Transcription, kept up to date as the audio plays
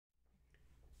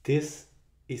This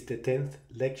is the 10th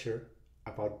lecture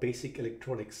about basic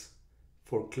electronics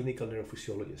for clinical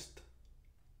neurophysiologists.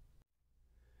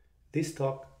 This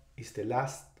talk is the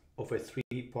last of a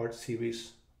three-part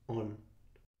series on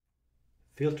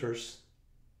filters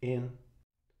in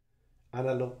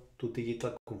analog to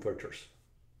digital converters.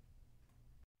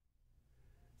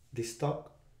 This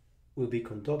talk will be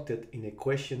conducted in a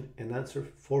question and answer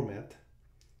format.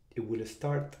 It will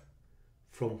start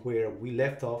from where we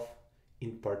left off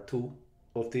in part 2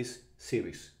 of this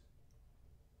series.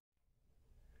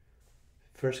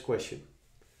 First question.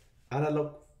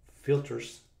 Analog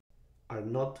filters are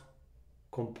not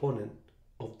component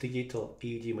of digital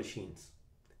EEG machines.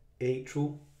 A,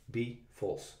 true, B,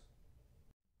 false.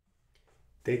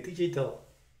 The digital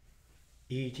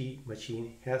EEG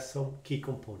machine has some key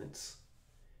components.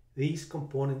 These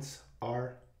components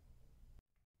are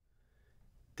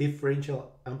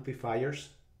differential amplifiers,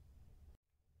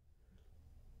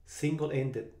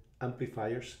 single-ended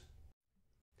amplifiers,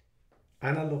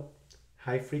 analog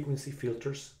high-frequency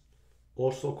filters,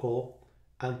 also called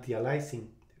anti-aliasing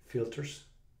filters,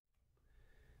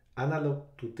 analog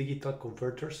to digital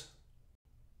converters,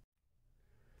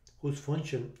 whose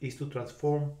function is to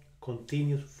transform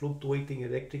continuous fluctuating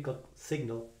electrical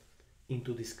signal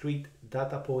into discrete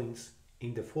data points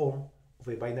in the form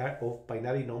of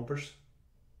binary numbers.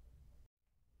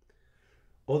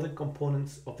 Other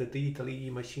components of the digital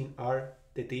EEG machine are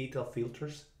the digital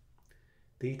filters.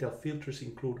 Digital filters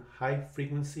include high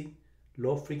frequency,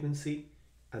 low frequency,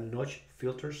 and notch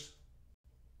filters.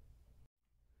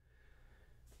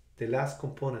 The last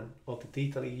component of the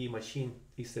digital EEG machine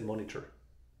is the monitor.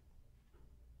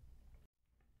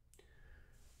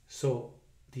 So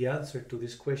the answer to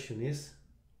this question is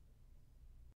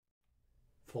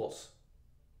false.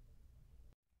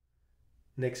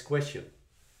 Next question.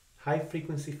 High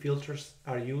frequency filters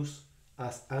are used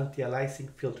as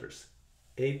anti-aliasing filters.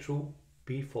 A, true,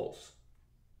 B, false.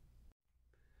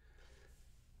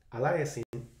 Aliasing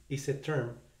is a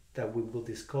term that we will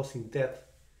discuss in depth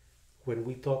when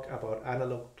we talk about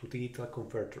analog to digital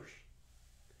converters.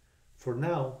 For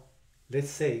now, let's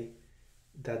say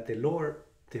that the lower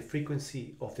the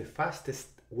frequency of the fastest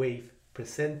wave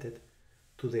presented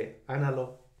to the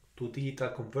analog to digital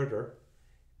converter,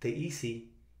 the easier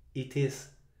it is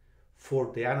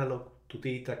for the analog to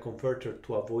digital converter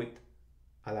to avoid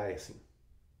aliasing.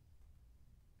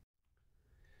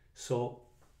 So,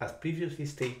 as previously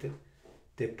stated,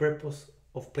 the purpose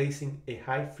of placing a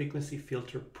high frequency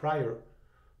filter prior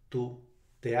to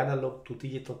the analog to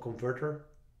digital converter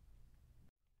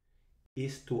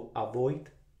is to avoid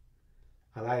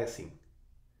aliasing.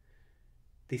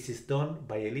 This is done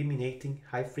by eliminating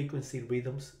high frequency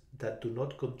rhythms that do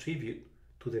not contribute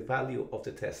to the value of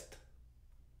the test,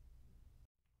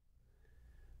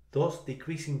 thus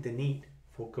decreasing the need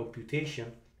for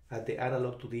computation at the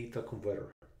analog to digital converter.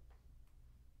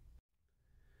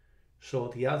 So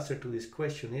the answer to this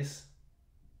question is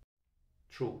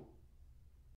true.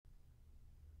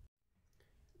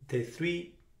 The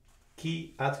three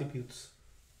key attributes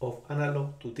of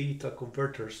analog to digital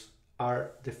converters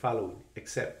are the following,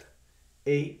 except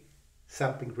A,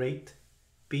 sampling rate,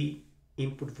 B,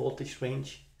 input voltage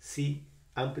range, C,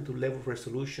 amplitude level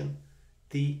resolution,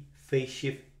 D, phase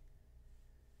shift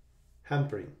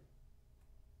hampering.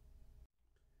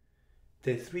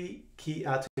 The three key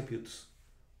attributes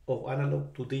of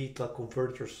analog to digital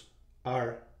converters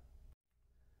are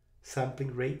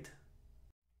sampling rate,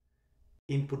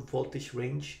 input voltage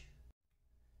range,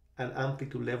 and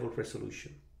amplitude level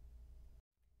resolution.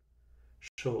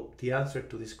 So the answer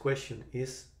to this question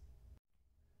is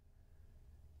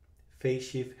phase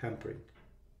shift hampering.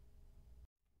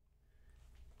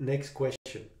 Next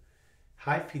question.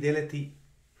 High fidelity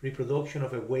reproduction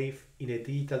of a wave in a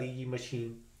digital EEG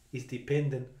machine is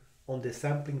dependent on the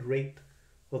sampling rate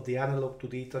of the analog to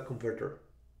digital converter.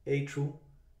 A, true,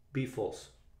 B, false.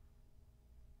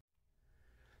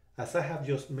 As I have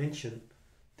just mentioned,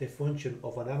 the function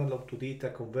of an analog to digital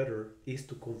converter is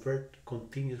to convert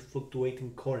continuous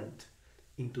fluctuating current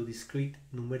into discrete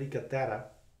numerical data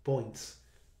points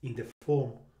in the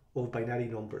form of binary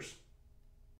numbers.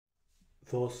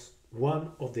 Thus,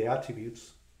 one of the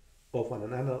attributes of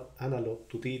an analog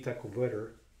to digital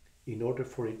converter, in order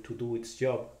for it to do its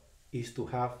job, is to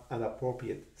have an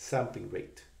appropriate sampling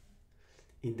rate.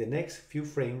 In the next few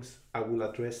frames, I will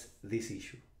address this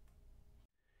issue.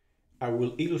 I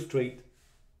will illustrate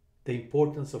the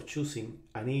importance of choosing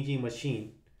an EEG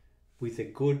machine with a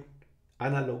good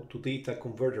analog to digital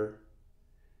converter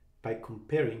by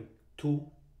comparing two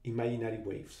imaginary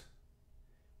waves.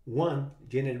 One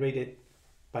generated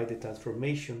by the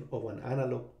transformation of an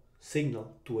analog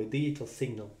signal to a digital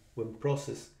signal when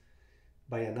processed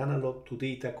by an analog to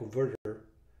data converter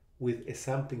with a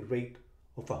sampling rate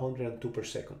of 102 per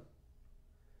second.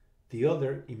 The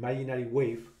other imaginary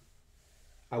wave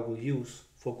I will use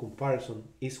for comparison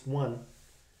is one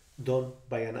done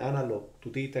by an analog to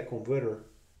data converter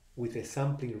with a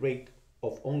sampling rate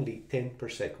of only 10 per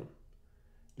second.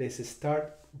 Let's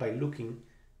start by looking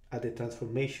at the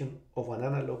transformation of an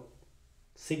analog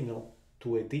signal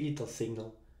to a digital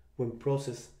signal when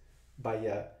processed by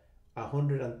a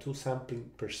 102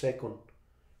 sampling per second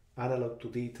analog to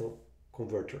digital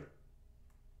converter.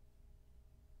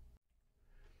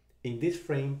 In this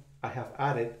frame, I have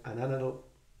added an analog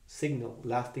signal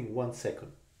lasting 1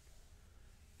 second.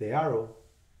 The arrow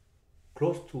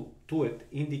close to it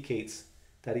indicates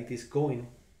that it is going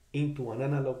into an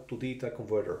analog to data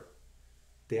converter.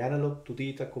 The analog to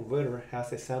data converter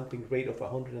has a sampling rate of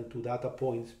 102 data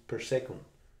points per second,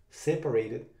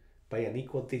 separated by an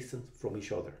equal distance from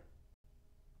each other.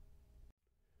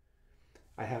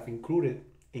 I have included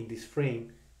in this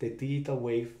frame the digital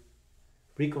wave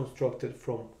reconstructed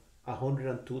from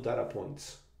 102 data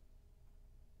points.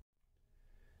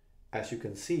 As you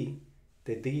can see,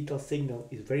 the digital signal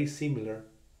is very similar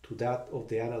to that of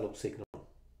the analog signal.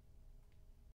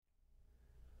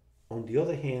 On the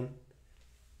other hand,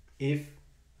 if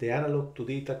the analog to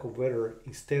data converter,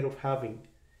 instead of having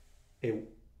a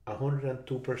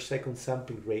 102 per second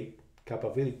sampling rate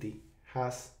capability,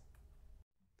 has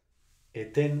a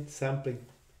 10 sampling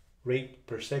rate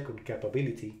per second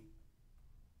capability,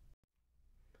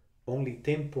 only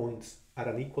 10 points at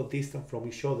an equal distance from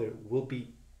each other will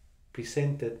be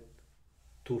presented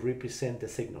to represent the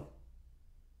signal.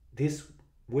 This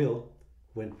will,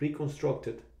 when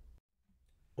reconstructed,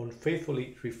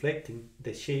 unfaithfully reflecting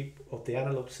the shape of the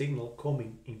analog signal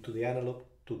coming into the analog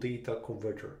to digital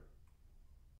converter.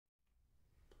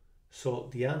 So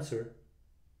the answer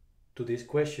to this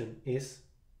question is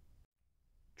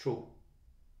true.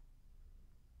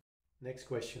 Next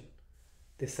question.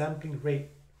 The sampling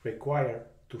rate required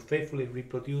to faithfully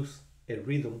reproduce a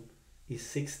rhythm is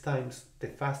 6 times the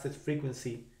fastest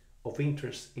frequency of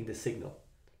interest in the signal.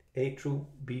 A true,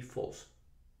 B false.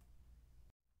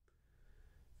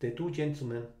 The two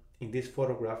gentlemen in this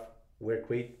photograph were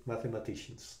great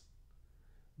mathematicians.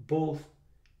 Both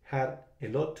had a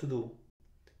lot to do,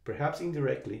 perhaps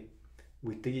indirectly,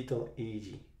 with digital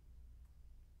EEG.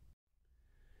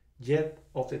 Yet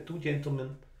of the two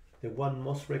gentlemen, the one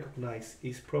most recognized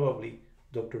is probably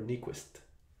Dr. Nyquist.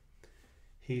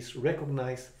 He is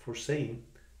recognized for saying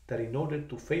that in order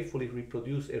to faithfully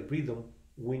reproduce a rhythm,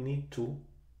 we need to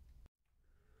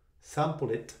sample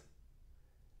it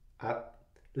at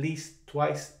least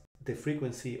twice the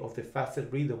frequency of the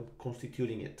fastest rhythm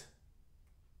constituting it.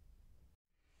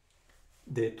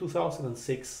 The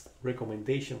 2006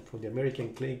 recommendation from the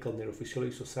American Clinical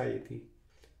Neurophysiology Society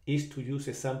is to use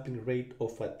a sampling rate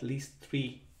of at least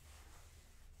 3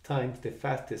 times the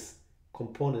fastest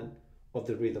component of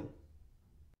the rhythm.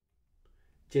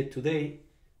 Yet today,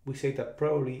 we say that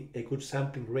probably a good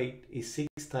sampling rate is 6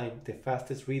 times the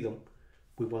fastest rhythm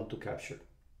we want to capture.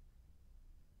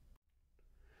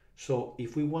 So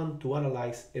if we want to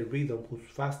analyze a rhythm whose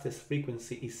fastest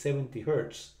frequency is 70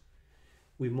 Hz,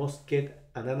 we must get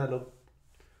an analog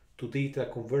to data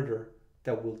converter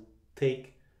that will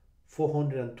take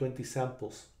 420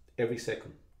 samples every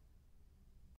second.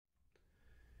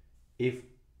 If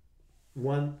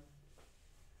one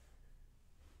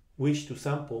wishes to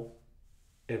sample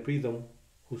a rhythm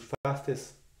whose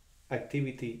fastest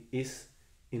activity is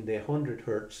in the 100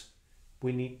 Hz,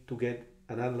 we need to get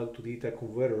an analog to data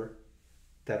converter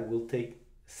that will take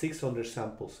 600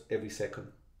 samples every second.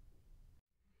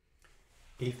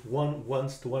 If one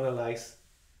wants to analyze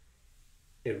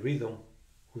a rhythm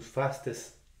whose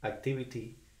fastest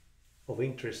activity of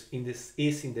interest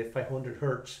is in the 500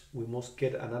 Hz, we must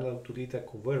get an analog to data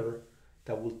converter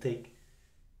that will take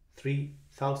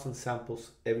 3000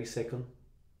 samples every second.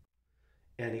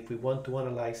 And if we want to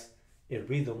analyze a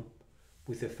rhythm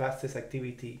with the fastest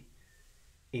activity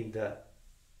in the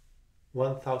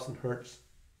 1000 Hz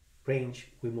range,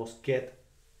 we must get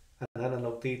an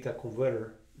analog data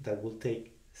converter that will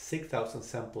take 6000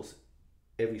 samples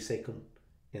every second,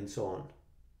 and so on.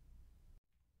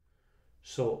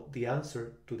 So the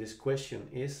answer to this question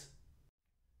is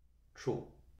true.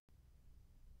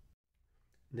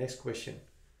 Next question.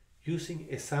 Using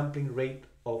a sampling rate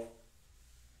of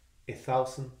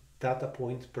 1000 data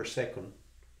points per second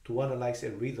to analyze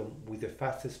a rhythm with the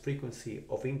fastest frequency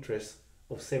of interest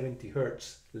of 70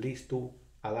 Hz leads to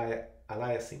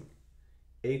aliasing.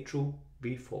 A true,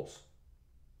 B false.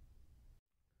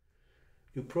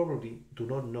 You probably do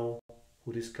not know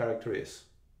who this character is.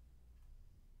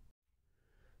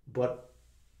 But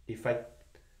if I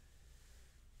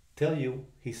tell you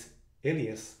his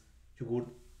alias, you would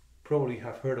probably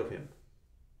have heard of him.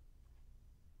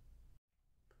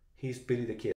 He's Billy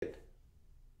the Kid.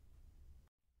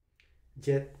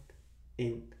 Yet,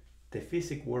 in the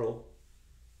physics world,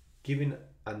 giving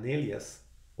an alias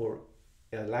or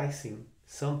aliasing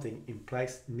something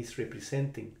implies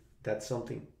misrepresenting that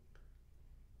something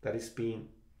that is being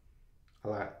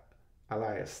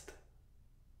aliased.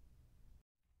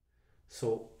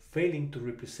 So, failing to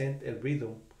represent a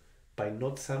rhythm by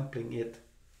not sampling it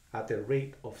at a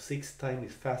rate of 6 times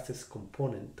its fastest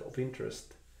component of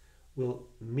interest will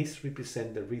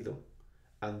misrepresent the rhythm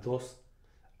and thus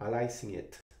aliasing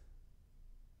it.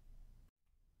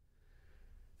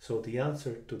 So the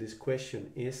answer to this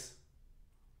question is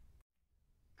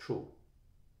true.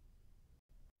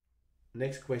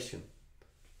 Next question.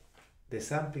 The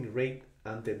sampling rate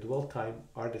and the dwell time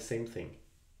are the same thing.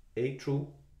 A true,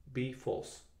 B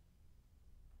false.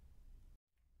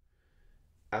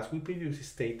 As we previously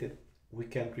stated, we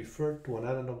can refer to an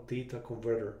analog data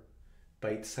converter by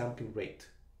its sampling rate.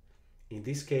 In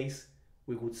this case,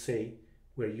 we would say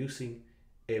we're using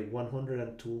a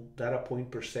 102 data point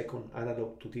per second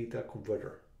analog to data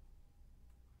converter.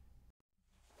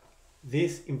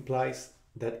 This implies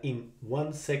that in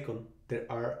 1 second there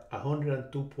are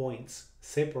 102 points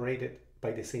separated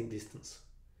by the same distance.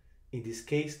 In this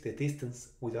case, the distance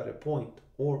without a point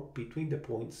or between the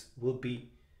points will be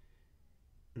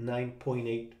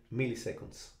 9.8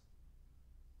 milliseconds.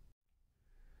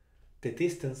 The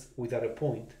distance without a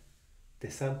point,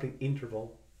 the sampling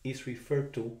interval, is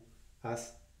referred to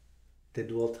as the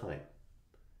dwell time.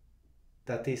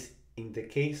 That is, in the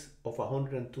case of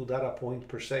 102 data points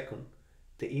per second,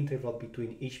 the interval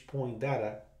between each point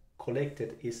data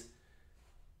collected is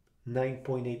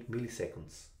 9.8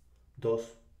 milliseconds. Thus,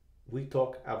 we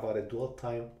talk about a dwell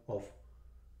time of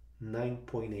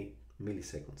 9.8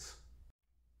 milliseconds.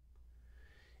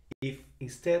 If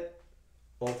instead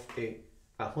of a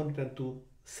 102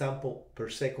 sample per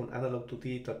second analog to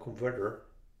digital converter,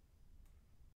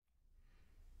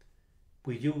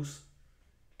 we use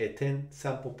a 10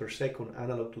 sample per second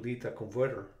analog to digital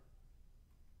converter,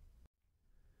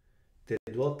 the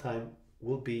dwell time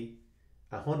will be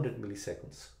 100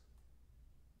 milliseconds.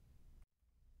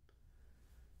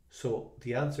 So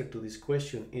the answer to this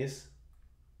question is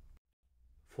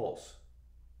false.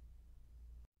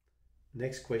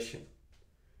 Next question.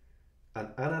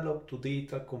 An analog to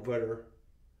digital converter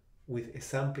with a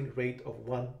sampling rate of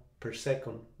 1 per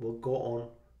second will go on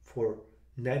for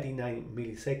 99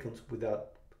 milliseconds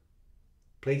without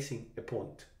placing a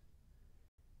point.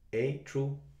 A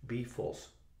true, B false.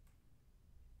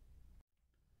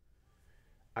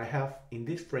 I have in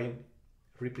this frame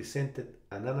represented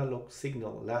an analog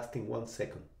signal lasting 1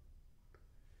 second.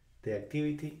 The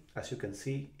activity, as you can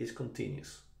see, is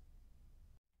continuous.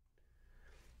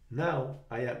 Now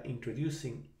I am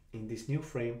introducing in this new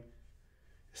frame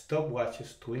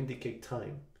stopwatches to indicate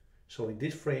time. So in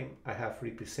this frame I have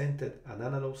represented an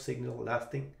analog signal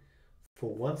lasting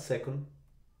for 1 second.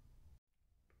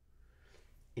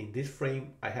 In this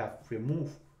frame I have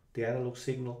removed the analog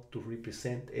signal to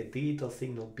represent a digital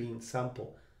signal being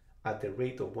sampled at the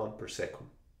rate of 1 per second.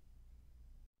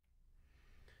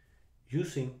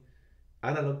 Using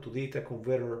analog to data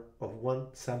converter of 1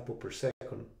 sample per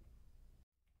second,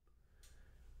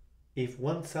 if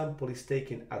one sample is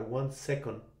taken at 1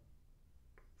 second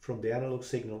from the analog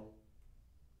signal,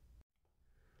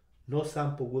 no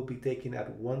sample will be taken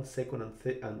at 1 second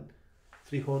and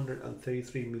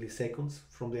 333 milliseconds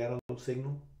from the analog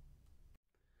signal.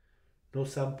 No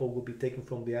sample will be taken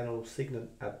from the analog signal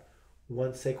at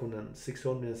 1 second and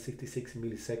 666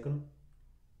 milliseconds.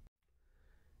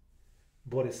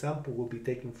 But a sample will be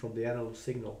taken from the analog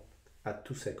signal at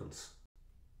 2 seconds.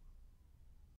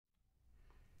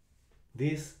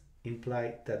 This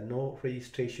implies that no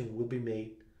registration will be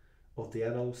made of the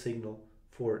analog signal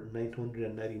for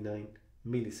 999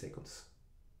 milliseconds.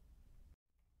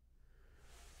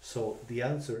 So the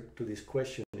answer to this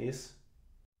question is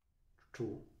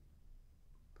true.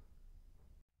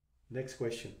 Next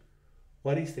question.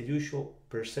 What is the usual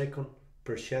per second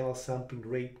per channel sampling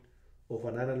rate of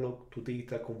an analog to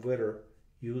digital converter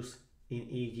used in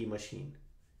EEG machine?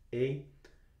 A.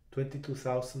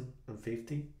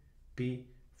 22,050, B.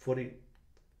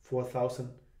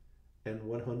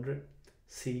 44,100,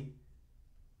 C.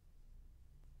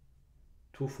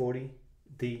 240,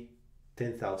 D.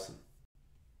 10,000.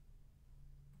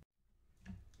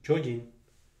 Judging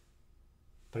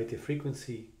by the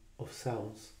frequency of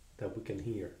sounds that we can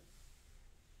hear,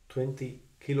 20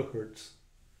 kilohertz,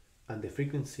 and the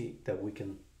frequency that we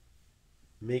can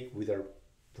make with our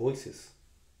voices,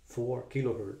 4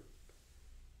 kilohertz,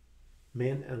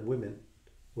 men and women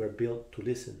were built to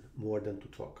listen more than to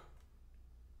talk.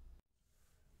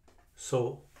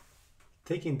 So,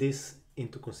 taking this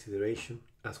into consideration,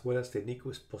 as well as the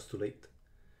Nyquist postulate,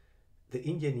 the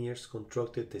engineers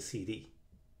constructed the CD.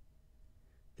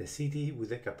 The CD with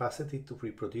the capacity to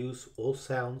reproduce all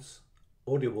sounds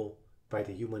audible by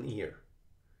the human ear.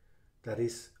 That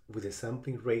is, with a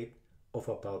sampling rate of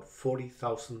about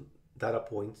 40,000 data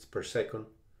points per second,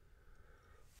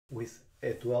 with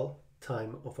a dwell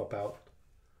time of about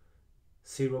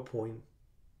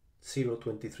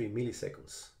 0.023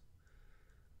 milliseconds.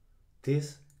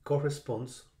 This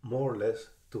corresponds more or less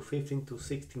to 15 to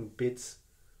 16 bits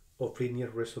of linear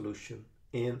resolution,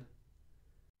 and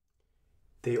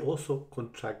they also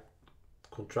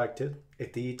contracted a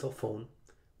digital phone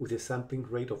with a sampling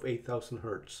rate of 8,000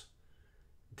 Hz.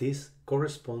 This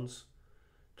corresponds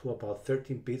to about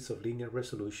 13 bits of linear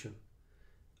resolution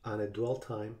and a dwell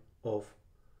time of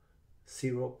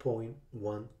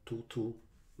 0.122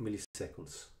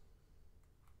 milliseconds.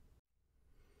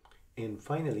 And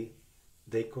finally,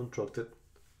 they constructed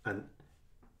an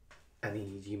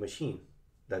EEG machine,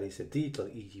 that is a digital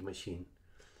EEG machine,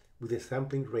 with a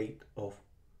sampling rate of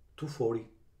 240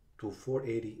 to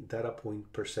 480 data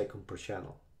point per second per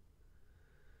channel.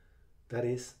 That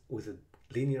is with a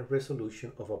linear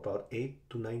resolution of about 8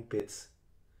 to 9 bits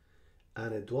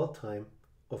and a dwell time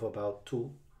of about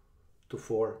 2 to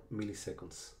 4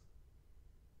 milliseconds.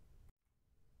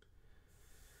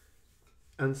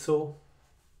 And so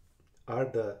are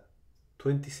the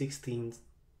 2016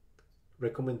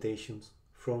 recommendations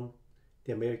from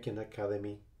the American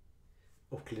Academy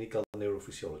of Clinical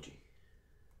Neurophysiology.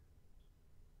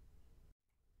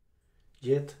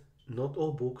 Yet, not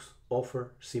all books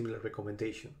offer similar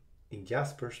recommendation. In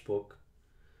Jasper's book,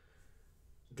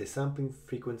 the sampling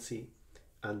frequency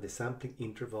and the sampling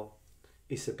interval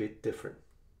is a bit different.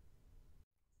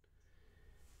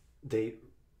 They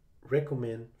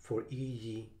recommend for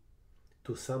EEG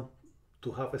to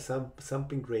have a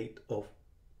sampling rate of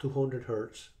 200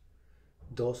 Hz,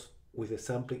 thus with a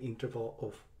sampling interval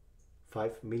of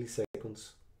 5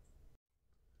 milliseconds,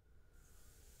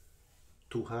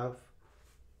 to have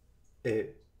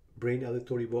a brain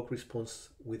auditory evoked response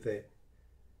with a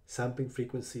sampling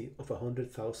frequency of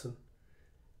 100,000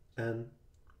 and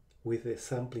with a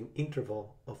sampling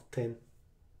interval of 10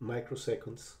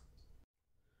 microseconds.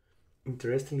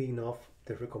 Interestingly enough,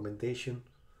 the recommendation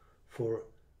for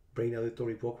brain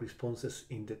auditory evoked responses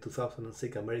in the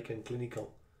 2006 American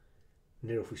Clinical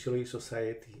Neurophysiology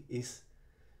Society is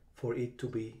for it to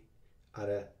be at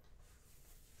a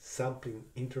sampling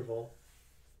interval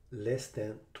less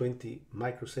than 20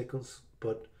 microseconds,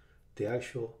 but the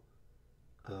actual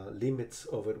limits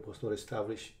of it was not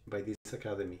established by this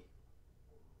academy.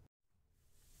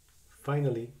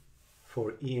 Finally,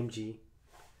 for EMG,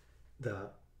 the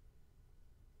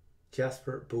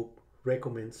Jasper book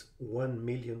recommends 1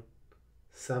 million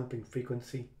sampling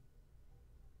frequency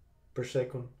per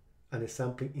second and a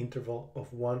sampling interval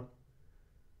of 1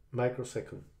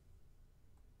 microsecond.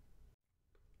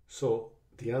 So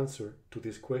the answer to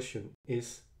this question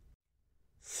is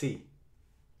C.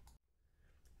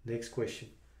 Next question.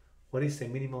 What is the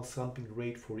minimal sampling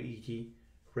rate for EEG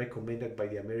recommended by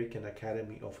the American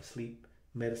Academy of Sleep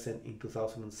Medicine in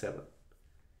 2007?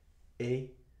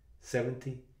 A.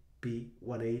 70, B.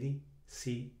 180,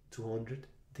 C. 200,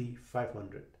 D.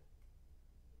 500.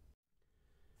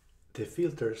 The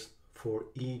filters for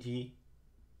EEG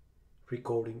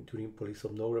recording during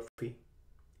polysomnography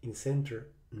in center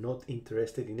not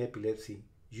interested in epilepsy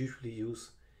usually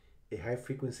use a high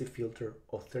frequency filter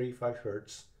of 35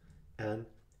 Hz and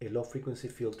a low frequency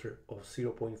filter of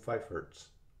 0.5 Hz.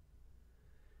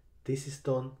 This is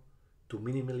done to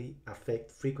minimally affect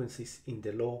frequencies in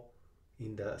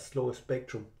the slow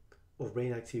spectrum of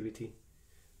brain activity,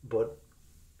 but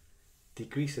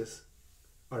decreases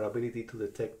our ability to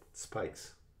detect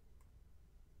spikes.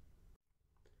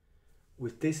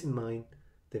 With this in mind,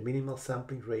 the minimal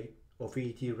sampling rate of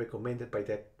EEG recommended by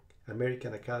the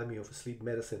American Academy of Sleep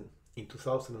Medicine in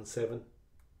 2007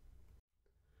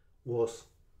 was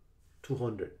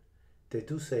 200. They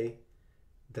do say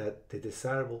that the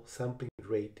desirable sampling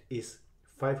rate is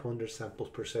 500 samples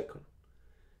per second.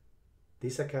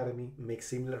 This academy makes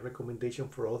similar recommendation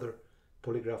for other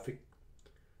polygraphic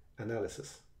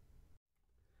analysis.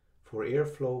 For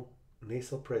airflow,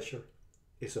 nasal pressure,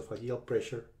 esophageal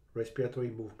pressure, respiratory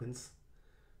movements,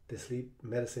 the Sleep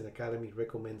Medicine Academy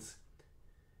recommends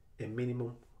a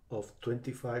minimum of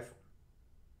 25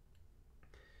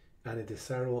 and a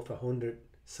desirable of 100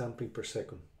 sampling per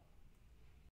second.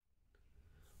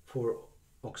 For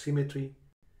oximetry,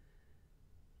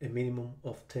 a minimum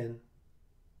of 10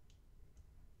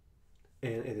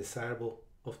 and a desirable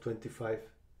of 25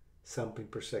 sampling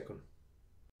per second.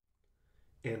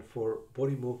 And for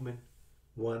body movement,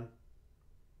 1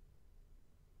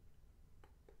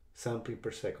 sampling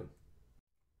per second.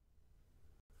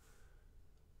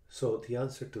 So the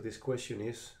answer to this question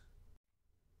is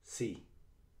C.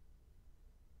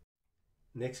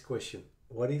 Next question.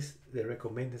 What is the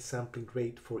recommended sampling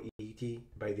rate for EEG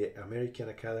by the American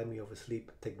Academy of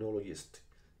Sleep Technologists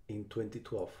in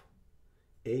 2012?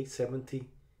 A. 70,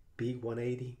 B.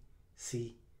 180,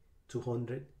 C.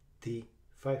 200, D.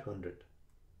 500.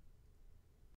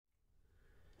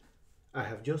 I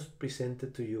have just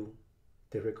presented to you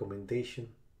the recommendation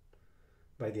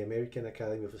by the American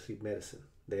Academy of Sleep Medicine.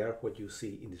 They are what you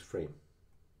see in this frame.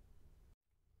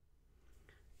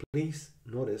 Please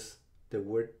notice the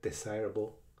word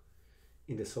desirable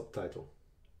in the subtitle.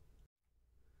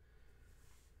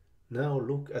 Now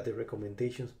look at the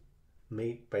recommendations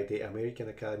made by the American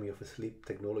Academy of Sleep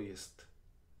Technologists.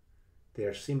 They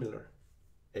are similar,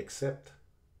 except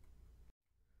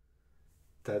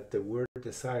that the word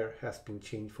desire has been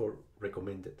changed for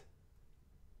recommended.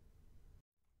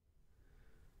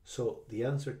 So the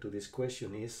answer to this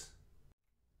question is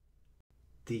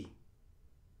D.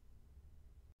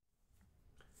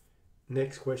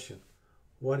 Next question.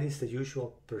 What is the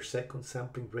usual per second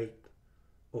sampling rate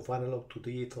of analog to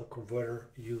digital converter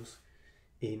used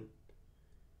in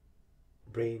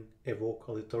brain evoke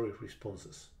auditory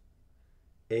responses?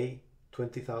 A.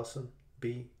 20,000,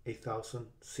 B. 8,000,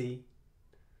 C.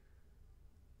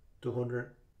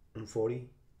 240,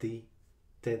 D.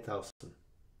 10,000.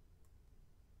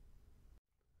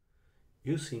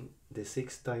 Using the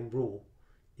 6-time rule,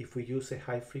 if we use a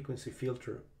high frequency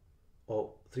filter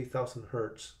of 3000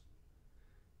 Hz,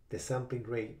 the sampling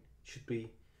rate should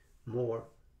be more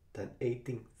than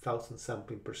 18,000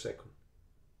 sampling per second.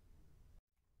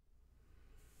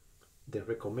 The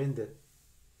recommended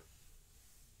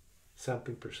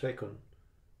sampling per second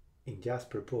in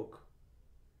Jasper book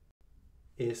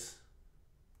is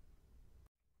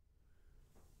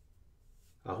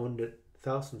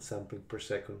 100,000 sampling per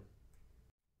second.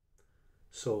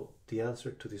 So the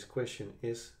answer to this question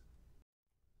is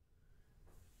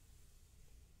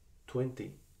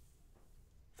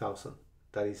 20,000.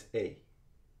 That is A.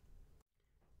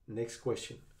 Next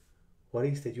question. What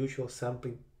is the usual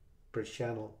sampling per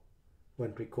channel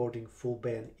when recording full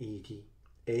band EEG?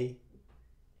 A.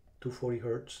 240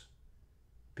 Hz,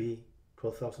 B.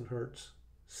 12,000 Hz,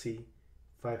 C.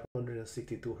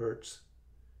 562 Hz,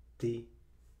 D.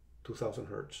 2000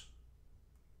 Hz.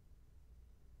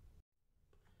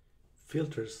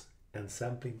 Filters and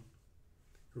sampling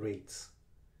rates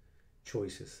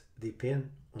choices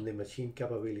depend on the machine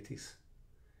capabilities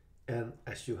and,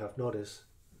 as you have noticed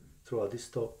throughout this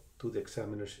talk, to the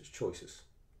examiner's choices.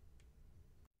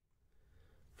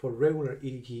 For regular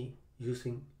EEG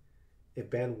using a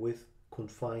bandwidth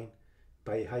confined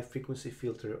by a high frequency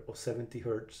filter of 70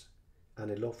 Hz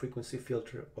and a low frequency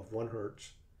filter of 1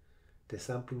 Hz, the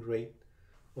sampling rate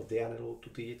of the analog to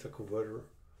digital converter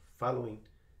following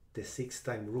the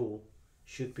 6-time rule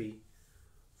should be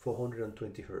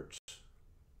 420 Hz.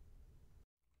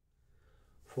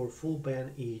 For full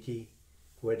band EEG,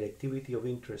 where the activity of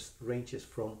interest ranges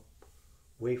from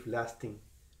wave lasting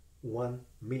 1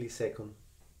 millisecond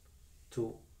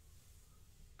to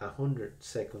 100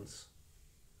 seconds,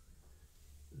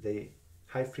 the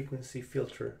high frequency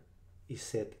filter is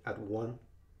set at 1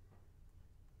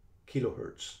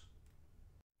 kilohertz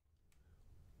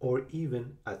or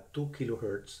even at 2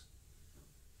 kilohertz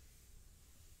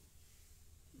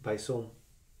by some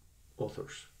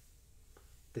authors.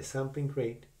 The sampling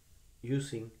rate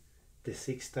using the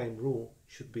 6-time rule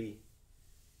should be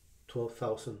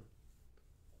 12,000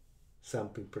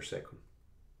 sampling per second.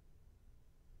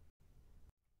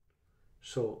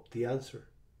 So the answer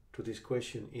to this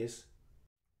question is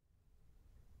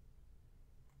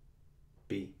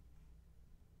B.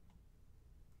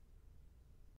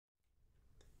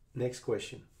 Next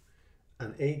question.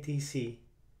 An ADC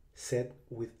set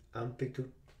with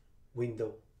amplitude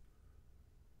window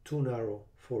too narrow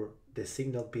for the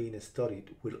signal being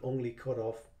studied will only cut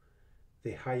off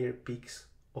the higher peaks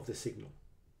of the signal.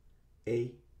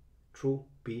 A. True.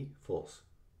 B. False.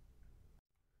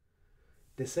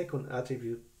 The second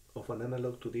attribute of an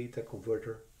analog to digital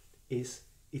converter is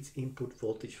its input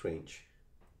voltage range.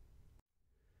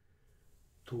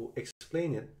 To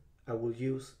explain it, I will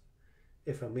use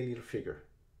a familiar figure.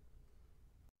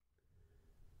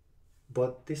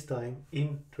 but this time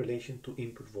in relation to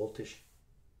input voltage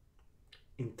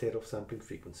instead of sampling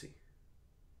frequency,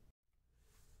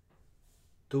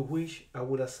 to which I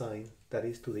will assign, that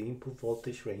is to the input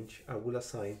voltage range, I will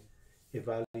assign a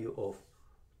value of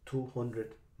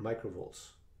 200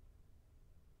 microvolts.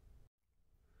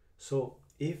 So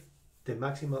if the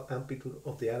maximal amplitude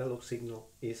of the analog signal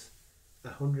is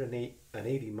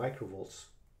 180 microvolts,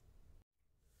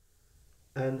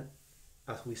 and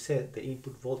as we said, the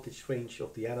input voltage range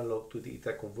of the analog to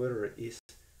digital converter is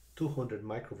 200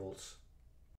 microvolts,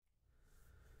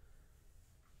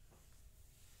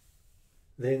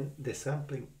 then the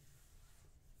sampling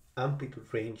amplitude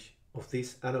range of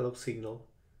this analog signal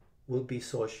will be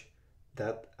such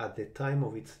that at the time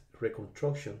of its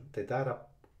reconstruction, the data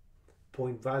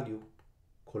point value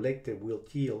collected will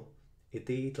yield a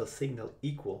digital signal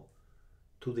equal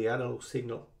to the analog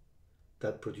signal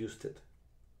that produced it.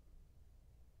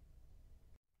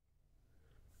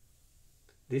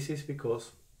 This is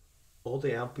because all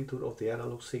the amplitude of the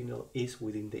analog signal is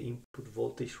within the input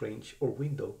voltage range or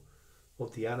window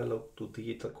of the analog to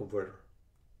digital converter.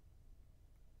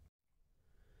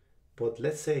 But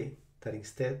let's say that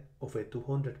instead of a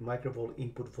 200 microvolt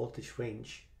input voltage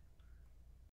range,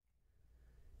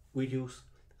 we use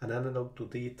an analog to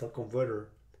digital converter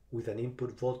with an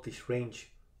input voltage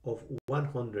range of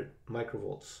 100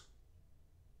 microvolts.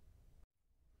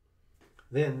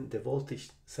 Then the voltage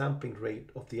sampling rate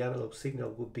of the analog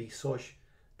signal would be such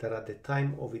that at the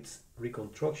time of its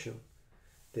reconstruction,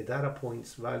 the data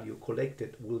point's value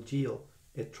collected will yield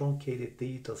a truncated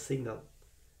digital signal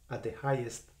at the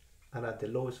highest and at the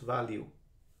lowest value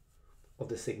of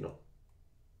the signal.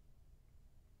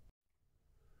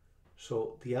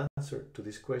 So the answer to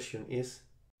this question is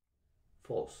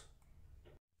false.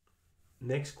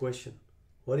 Next question.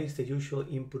 What is the usual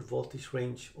input voltage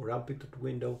range or amplitude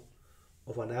window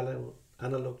of an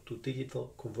analog to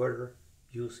digital converter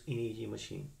used in EEG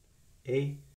machine?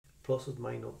 A, plus or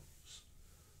minus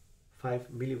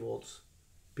 5 millivolts.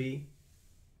 B,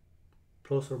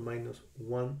 plus or minus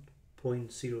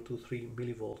 1.023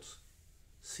 millivolts.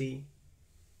 C,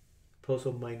 plus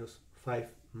or minus 5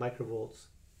 microvolts.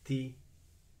 D,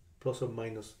 plus or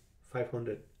minus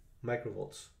 500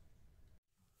 microvolts.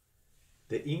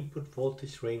 The input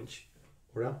voltage range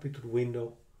or amplitude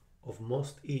window of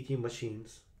most EEG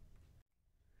machines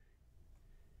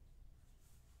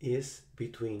is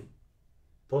between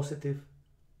positive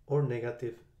or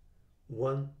negative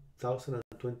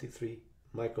 1023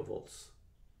 microvolts,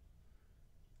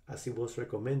 as it was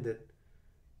recommended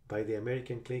by the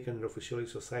American Clinical Neurophysiology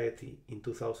Society in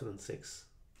 2006.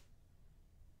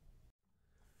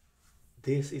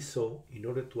 This is so in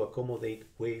order to accommodate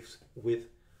waves with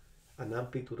an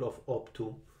amplitude of up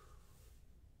to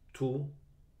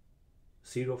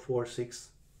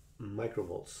 2046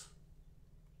 microvolts.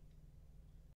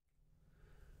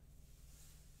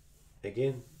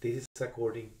 Again, this is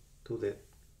according to the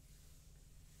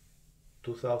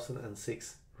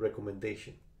 2006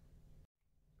 recommendation.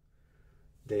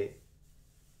 The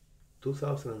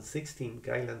 2016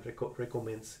 guideline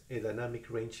recommends a dynamic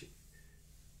range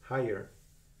higher.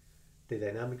 The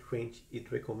dynamic range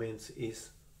it recommends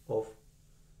is of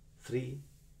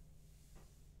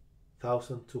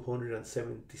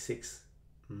 3276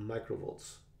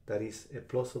 microvolts, that is a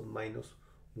plus or minus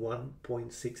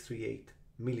 1.638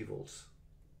 millivolts.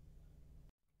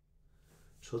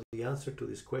 So the answer to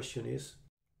this question is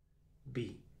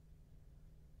B.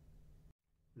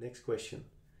 Next question.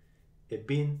 A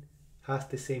bin has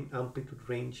the same amplitude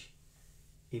range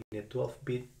in a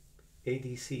 12-bit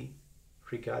ADC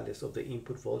regardless of the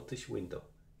input voltage window.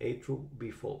 A true,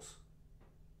 B false.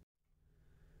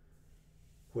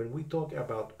 When we talk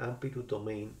about amplitude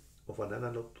domain of an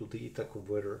analog to digital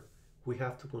converter, we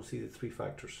have to consider three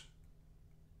factors.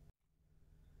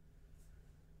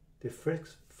 The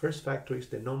first factor is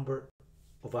the number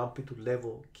of amplitude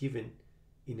level given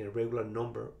in a regular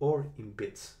number or in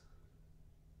bits.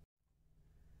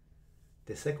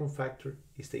 The second factor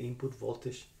is the input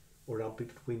voltage or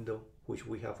amplitude window, which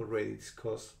we have already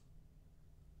discussed.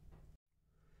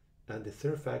 And the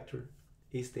third factor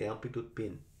is the amplitude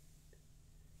bin.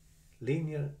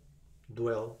 Linear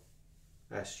dwell,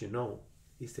 as you know,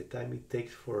 is the time it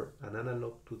takes for an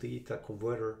analog to digital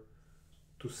converter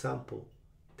to sample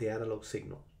the analog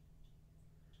signal.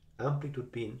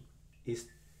 Amplitude bin is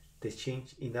the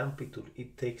change in amplitude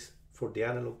it takes for the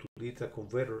analog to digital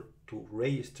converter to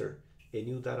register a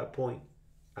new data point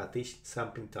at each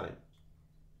sampling time.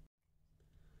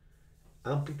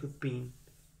 Amplitude bin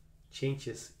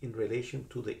changes in relation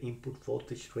to the input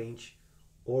voltage range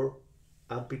or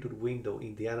amplitude window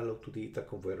in the analog to digital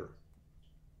converter.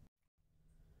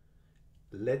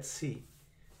 let's see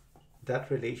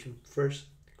that relation first,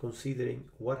 considering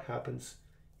what happens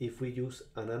if we use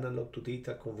an analog to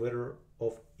data converter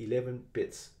of 11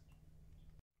 bits,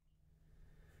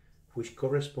 which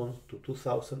corresponds to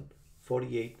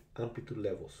 2048 amplitude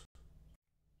levels.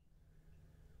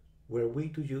 Were we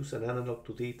to use an analog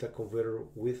to data converter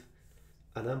with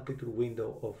an amplitude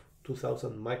window of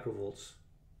 2000 microvolts,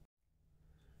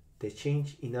 the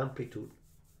change in amplitude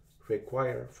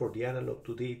required for the analog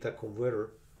to data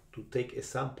converter to take a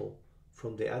sample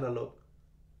from the analog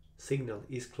signal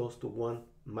is close to 1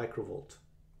 microvolt.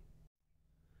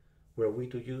 Were we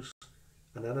to use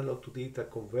an analog to data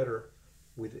converter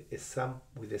with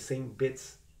the same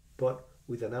bits but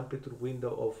with an amplitude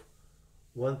window of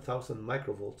 1000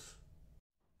 microvolts,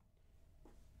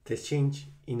 the change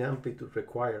in amplitude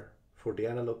required for the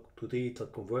analog to digital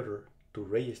converter to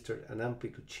register an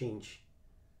amplitude change,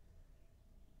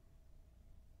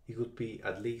 it would be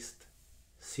at least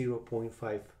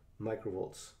 0.5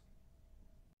 microvolts.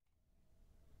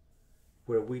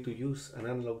 Were we to use an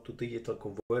analog to digital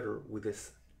converter with the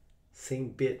same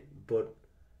bit but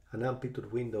an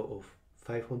amplitude window of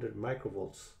 500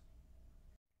 microvolts,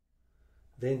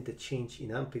 then the change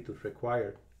in amplitude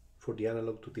required for the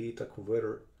analog to digital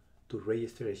converter to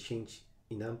register a change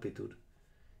in amplitude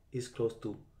is close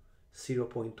to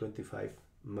 0.25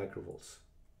 microvolts.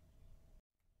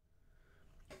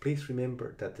 Please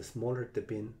remember that the smaller the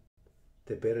bin,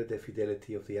 the better the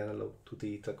fidelity of the analog to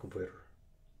digital converter.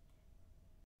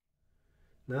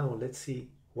 Now let's see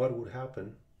what would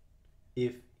happen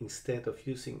if, instead of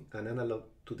using an analog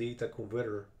to digital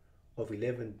converter of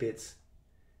 11 bits,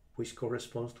 which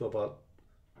corresponds to about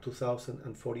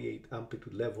 2048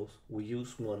 amplitude levels, we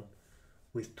use one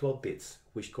with 12 bits,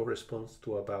 which corresponds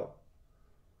to about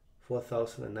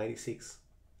 4096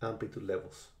 amplitude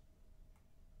levels.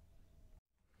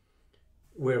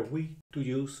 Were we to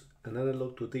use an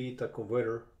analog to digital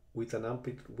converter with an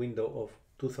amplitude window of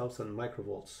 2000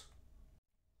 microvolts,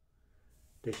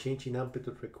 the change in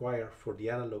amplitude required for the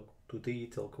analog to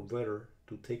digital converter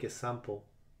to take a sample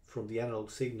from the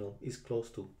analog signal is close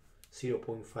to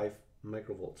 0.5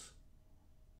 microvolts.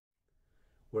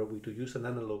 Were we to use an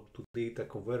analog to data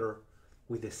converter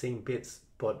with the same bits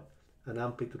but an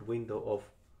amplitude window of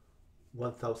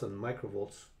 1000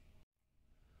 microvolts,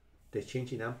 the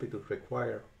change in amplitude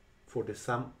required for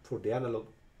the analog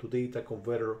to data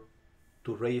converter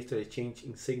to register a change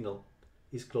in signal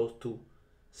is close to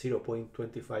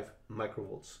 0.25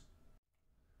 microvolts.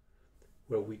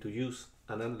 Were we to use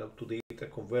an analog to data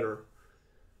converter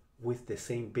with the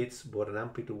same bits but an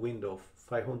amplitude window of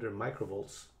 500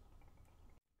 microvolts,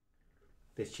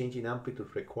 the change in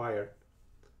amplitude required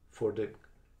for the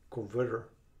converter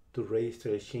to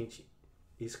register a change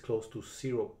is close to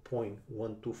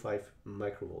 0.125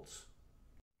 microvolts.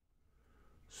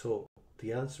 So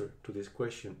the answer to this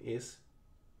question is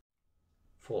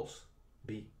false,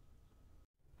 B.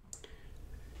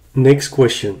 Next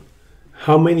question.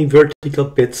 How many vertical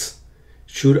bits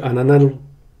should an analog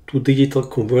to digital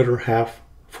converter have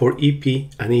for EP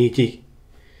and EEG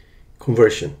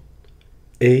conversion?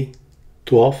 A,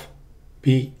 12,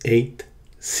 B, 8,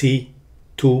 C,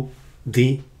 2,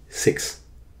 D, 6.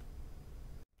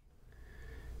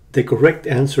 The correct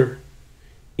answer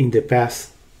in the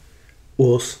past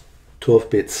was 12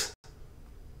 bits.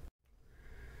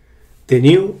 The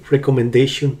new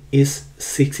recommendation is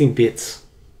 16 bits,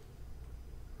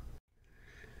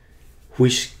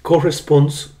 which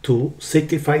corresponds to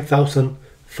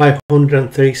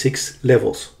 65,536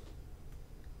 levels.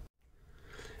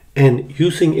 And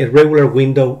using a regular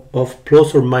window of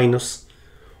plus or minus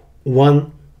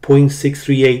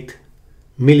 1.638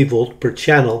 millivolt per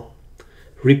channel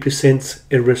represents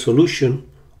a resolution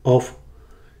of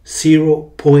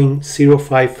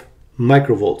 0.05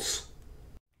 microvolts.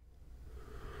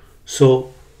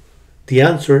 So the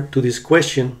answer to this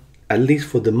question, at least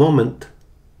for the moment,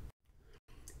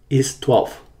 is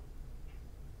 12.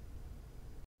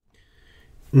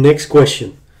 Next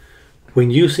question.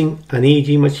 When using an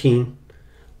EEG machine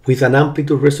with an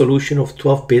amplitude resolution of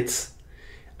 12 bits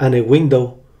and a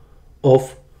window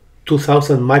of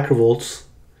 2000 microvolts,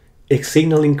 a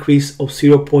signal increase of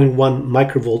 0.1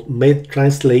 microvolt may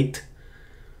translate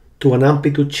to an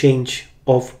amplitude change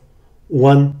of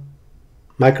 1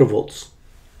 microvolts.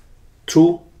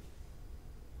 True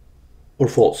or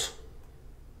false?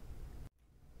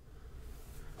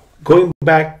 Going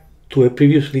back to a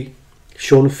previously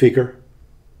shown figure,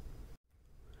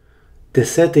 the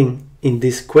setting in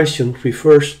this question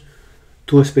refers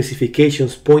to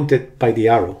specifications pointed by the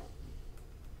arrow.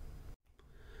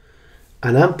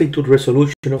 An amplitude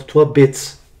resolution of 12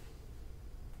 bits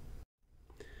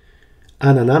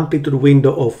and an amplitude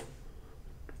window of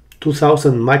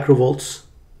 2000 microvolts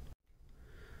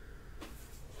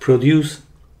produce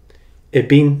a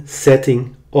bin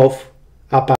setting of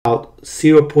about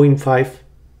 0.5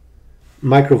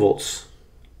 microvolts.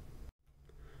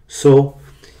 So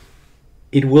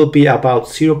it will be about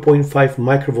 0.5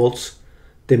 microvolts,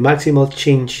 the maximal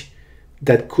change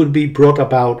that could be brought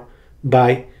about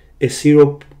by a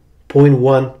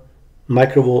 0.1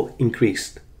 microvolt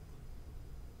increase.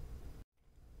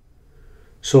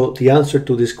 So the answer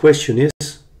to this question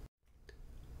is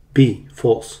B,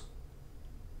 false.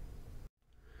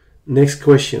 Next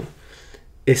question.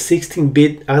 A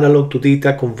 16-bit analog to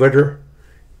digital converter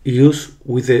used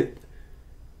with a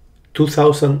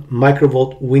 2000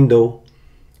 microvolt window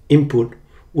input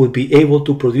will be able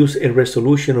to produce a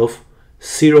resolution of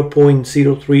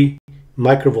 0.03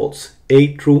 microvolts.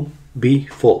 A, true. B,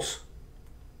 false.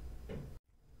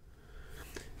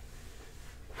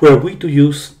 Were we to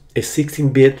use a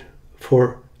 16-bit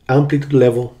for amplitude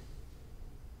level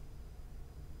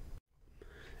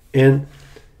and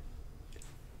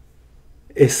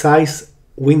a size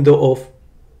window of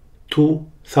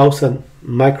 2000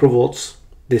 microvolts,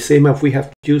 the same as we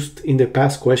have used in the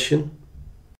past question,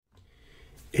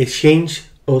 a change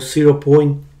of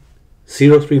 0.03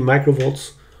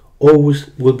 microvolts always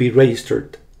will be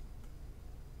registered.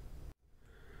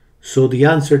 So the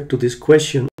answer to this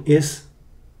question is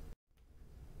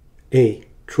A,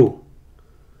 true.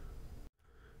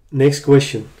 Next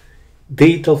question.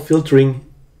 Digital filtering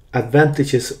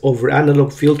advantages over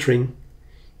analog filtering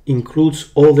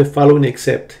includes all the following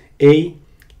except A,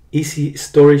 easy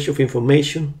storage of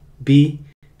information, B,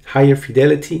 higher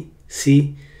fidelity,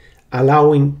 C,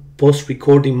 allowing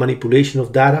post-recording manipulation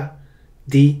of data,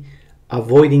 D,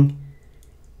 avoiding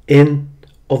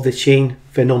end-of-the-chain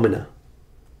phenomena.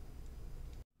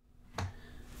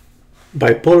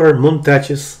 Bipolar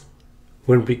montages,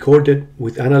 when recorded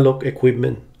with analog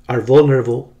equipment, are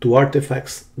vulnerable to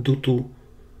artifacts due to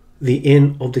the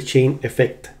end-of-the-chain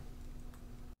effect.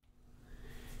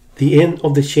 The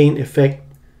end-of-the-chain effect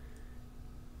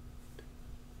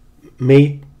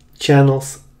made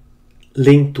channels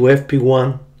linked to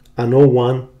FP1 and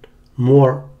O1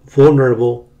 more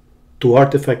vulnerable to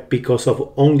artifact because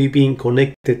of only being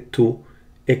connected to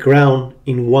a ground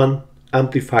in one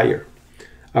amplifier.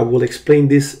 I will explain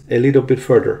this a little bit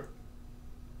further.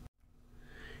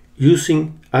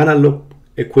 Using analog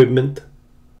equipment,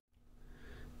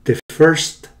 the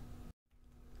first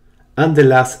and the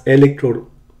last electrode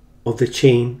of the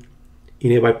chain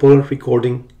in a bipolar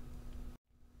recording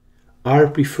are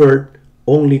preferred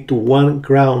only to one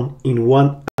ground in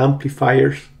one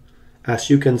amplifier, as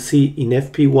you can see in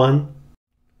FP1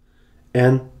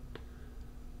 and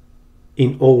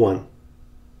in O1.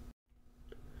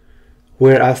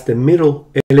 Whereas the middle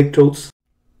electrodes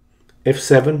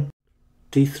F7,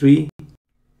 T3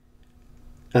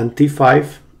 and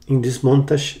T5 in this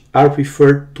montage are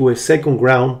referred to a second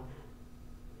ground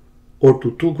or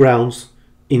to two grounds,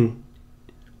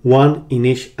 one in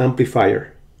each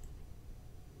amplifier.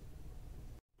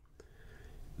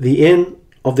 The end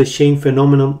of the chain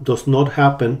phenomenon does not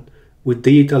happen with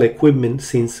digital equipment,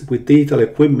 since with digital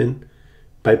equipment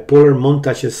bipolar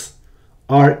montages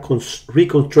are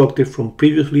reconstructed from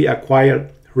previously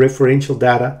acquired referential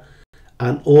data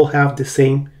and all have the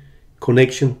same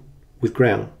connection with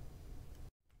ground.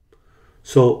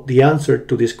 So the answer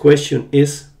to this question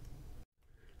is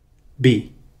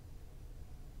B.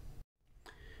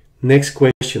 Next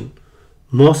question.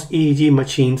 Most EEG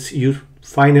machines use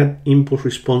finite impulse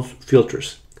response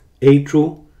filters. A,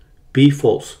 true. B,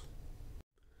 false.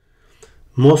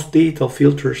 Most digital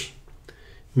filters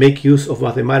make use of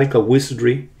mathematical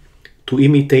wizardry to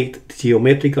imitate the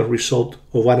geometrical result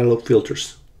of analog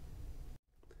filters.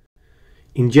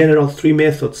 In general, three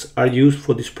methods are used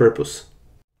for this purpose.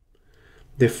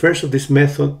 The first of this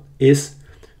method is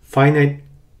finite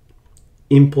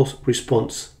impulse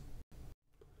response.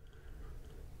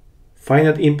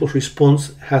 Finite impulse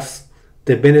response has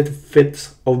the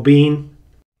benefits of being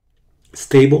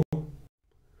stable,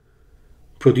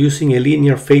 producing a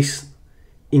linear phase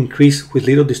increase with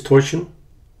little distortion,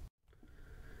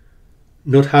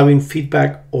 not having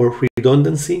feedback or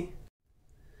redundancy,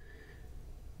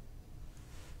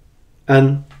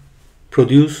 and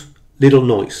produce little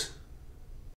noise.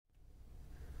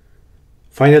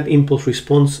 Finite impulse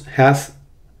response has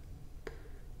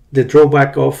the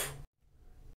drawback of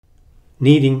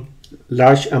needing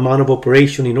large amount of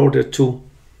operation in order to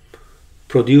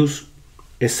produce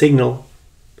a signal,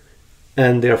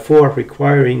 and therefore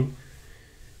requiring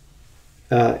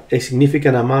a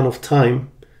significant amount of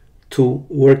time to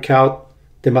work out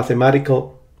the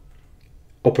mathematical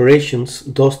operations,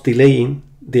 thus delaying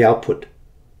the output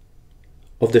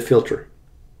of the filter.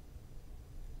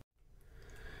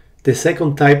 The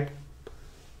second type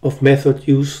of method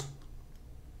used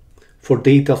for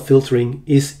data filtering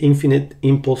is infinite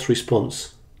impulse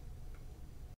response.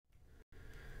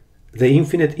 The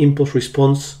infinite impulse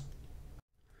response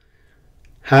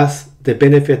has the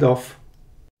benefit of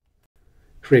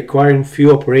requiring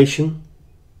few operation,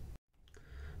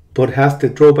 but has the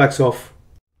drawbacks of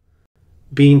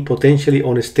being potentially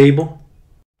unstable,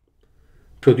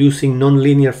 producing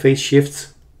nonlinear phase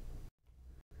shifts,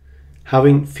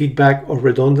 having feedback or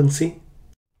redundancy,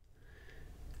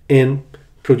 and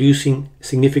producing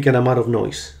significant amount of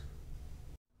noise.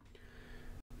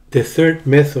 The third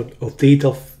method of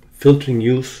data filtering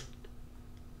use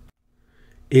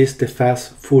is the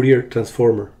fast Fourier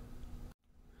transformer.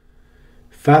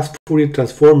 Fast Fourier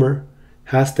transformer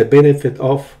has the benefit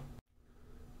of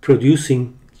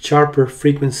producing sharper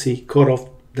frequency cutoff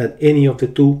than any of the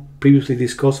two previously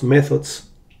discussed methods,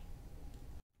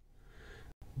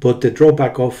 but the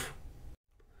drawback of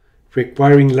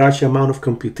requiring large amount of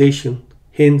computation,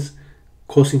 hence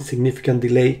causing significant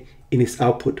delay in its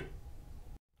output.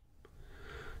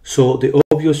 So the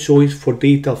obvious choice for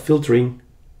data filtering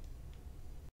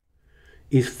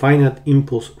is finite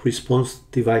impulse response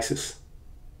devices.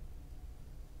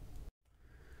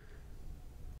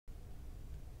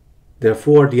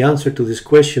 Therefore, the answer to this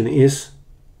question is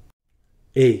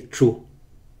A, true.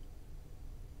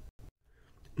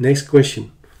 Next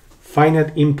question.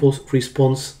 Finite impulse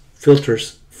response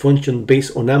filters function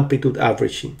based on amplitude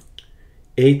averaging.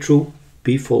 A, true,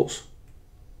 B, false.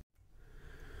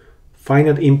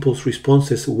 Finite impulse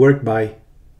responses work by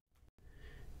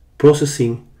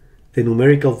processing the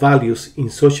numerical values in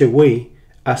such a way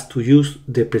as to use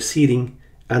the preceding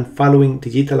and following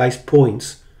digitalized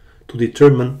points to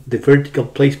determine the vertical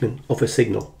placement of a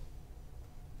signal.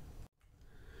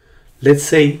 Let's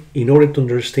say, in order to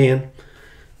understand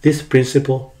this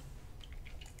principle,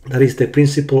 that is the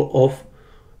principle of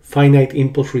finite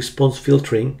impulse response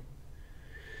filtering,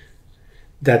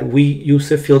 that we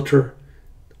use a filter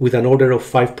with an order of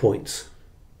 5 points.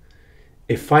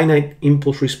 A finite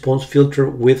impulse response filter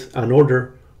with an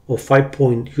order of 5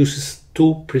 points uses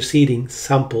 2 preceding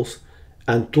samples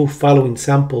and 2 following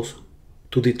samples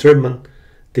to determine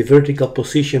the vertical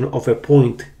position of a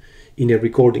point in a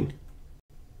recording.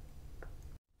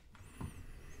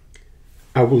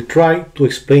 I will try to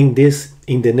explain this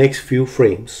in the next few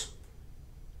frames.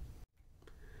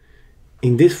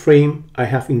 In this frame, I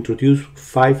have introduced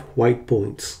 5 white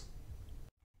points.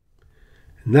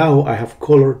 Now I have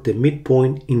colored the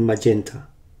midpoint in magenta.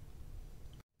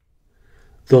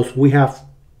 Thus we have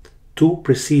 2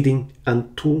 preceding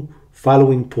and 2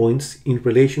 following points in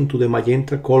relation to the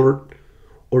magenta colored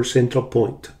or central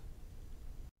point.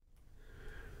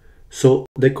 So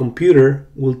the computer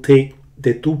will take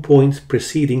the 2 points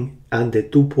preceding and the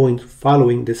 2 points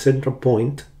following the central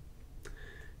point,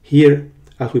 here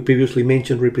as we previously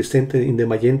mentioned represented in the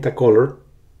magenta color,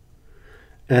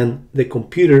 and the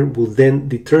computer will then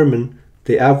determine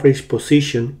the average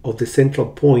position of the central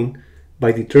point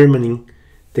by determining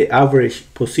the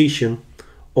average position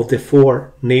of the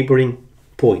 4 neighboring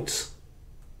points.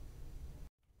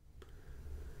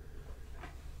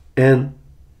 And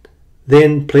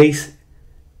then place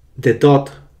the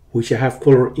dot, which I have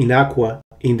colored in aqua,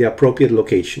 in the appropriate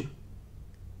location.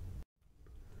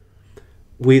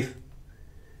 With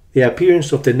the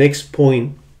appearance of the next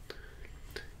point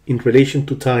in relation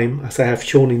to time, as I have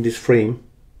shown in this frame,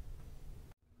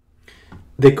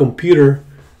 the computer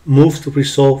moves to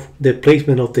resolve the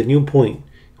placement of the new point,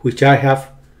 which I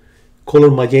have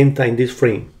color magenta in this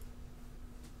frame.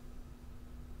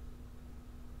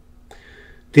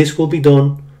 This will be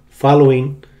done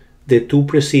following the 2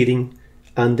 preceding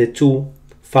and the 2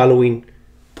 following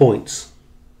points.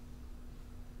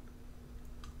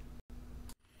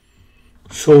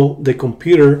 So the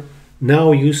computer,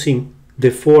 now using the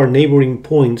 4 neighboring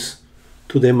points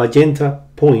to the magenta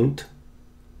point,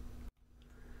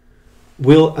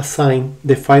 will assign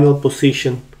the final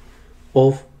position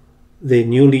of the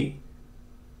newly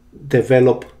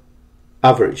developed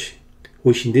average,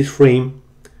 which in this frame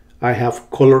I have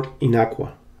colored in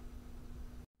aqua.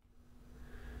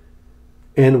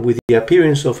 And with the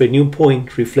appearance of a new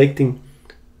point reflecting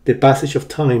the passage of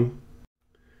time,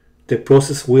 the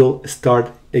process will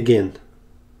start again.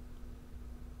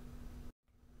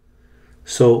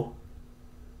 So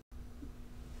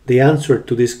the answer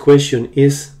to this question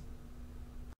is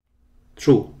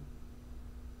true.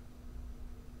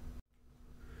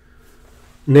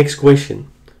 Next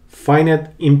question. finite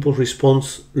impulse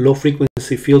response low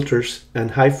frequency filters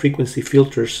and high frequency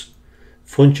filters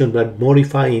function by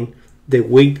modifying the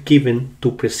weight given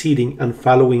to preceding and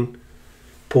following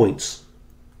points.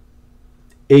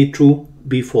 A true,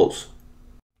 B false.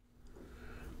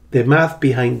 The math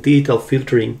behind digital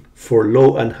filtering for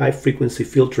low and high frequency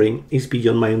filtering is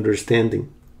beyond my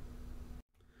understanding.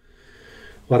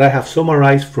 What I have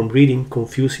summarized from reading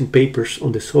confusing papers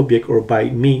on the subject or by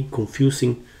me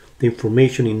confusing the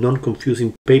information in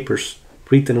non-confusing papers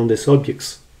written on the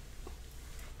subjects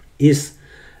is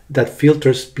that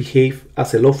filters behave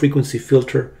as a low frequency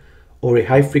filter or a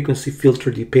high frequency filter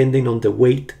depending on the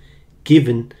weight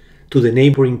given to the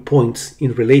neighboring points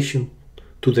in relation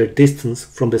to their distance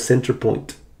from the center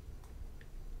point.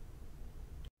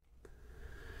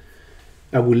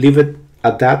 I will leave it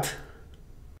at that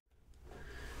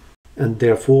and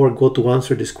therefore go to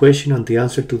answer this question, and the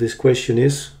answer to this question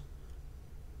is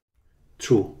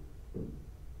true.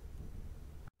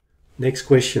 Next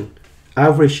question.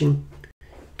 Averaging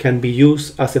can be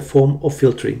used as a form of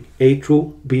filtering. A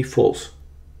true, B false.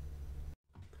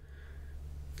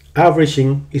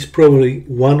 Averaging is probably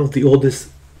one of the oldest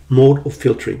mode of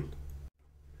filtering.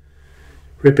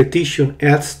 Repetition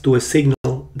adds to a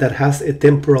signal that has a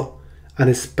temporal and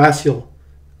a spatial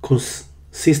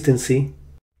consistency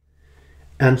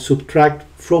and subtract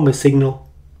from a signal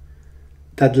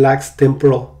that lacks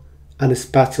temporal and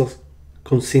spatial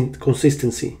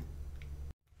consistency.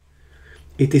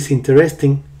 It is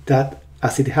interesting that,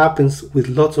 as it happens with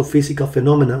lots of physical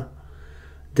phenomena,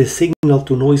 the signal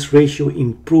to noise ratio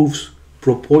improves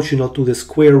proportional to the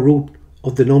square root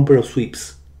of the number of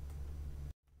sweeps.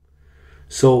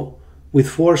 So, with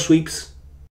 4 sweeps,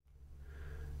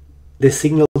 the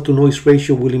signal to noise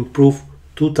ratio will improve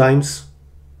 2 times,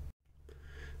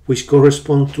 which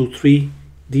corresponds to 3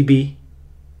 dB.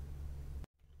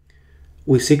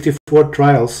 With 64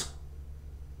 trials,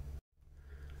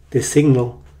 the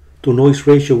signal to noise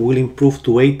ratio will improve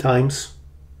to 8 times,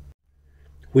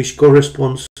 which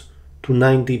corresponds to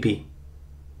 9 dB.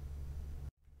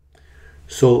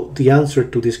 So the answer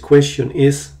to this question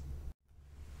is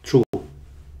true.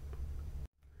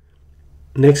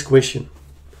 Next question.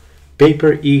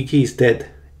 Paper EEG is dead.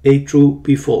 A true,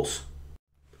 B false.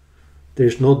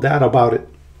 There's no doubt about it.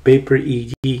 Paper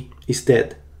EEG is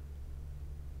dead.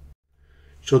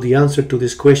 So the answer to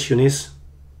this question is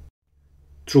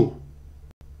true.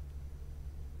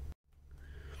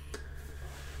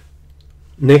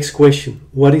 Next question.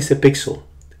 What is a pixel?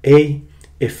 A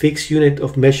fixed unit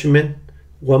of measurement.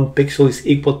 1 pixel is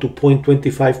equal to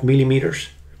 0.25 millimeters.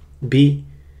 B,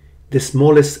 the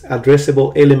smallest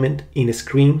addressable element in a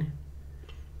screen.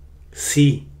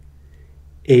 C,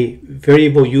 a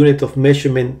variable unit of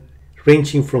measurement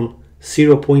ranging from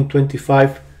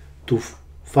 0.25 to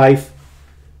 5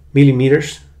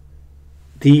 millimeters.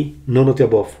 D, none of the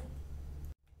above.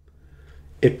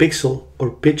 A pixel or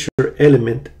picture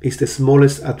element is the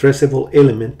smallest addressable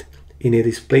element in a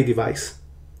display device.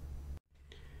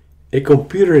 A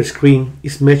computer screen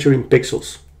is measured in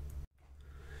pixels.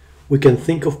 We can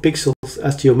think of pixels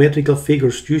as geometrical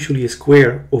figures, usually a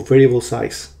square of variable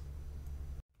size.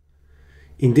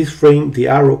 In this frame, the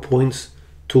arrow points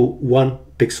to 1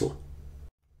 pixel.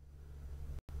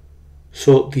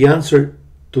 So the answer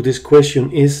to this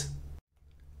question is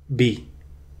B.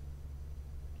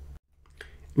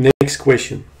 Next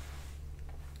question.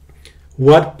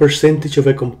 What percentage of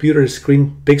a computer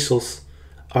screen pixels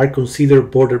are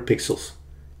considered border pixels?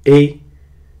 A,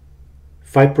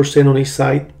 5% on each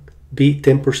side. B,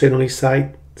 10% on each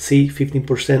side. C,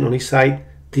 15% on each side.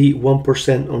 D,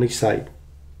 1% on each side.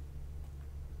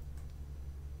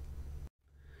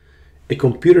 A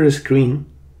computer screen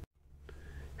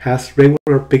has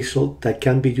regular pixels that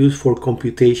can be used for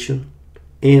computation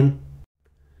and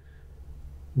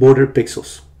border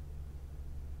pixels.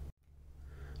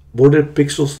 Border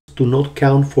pixels do not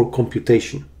count for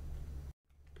computation.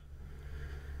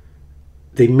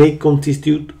 They may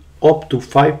constitute up to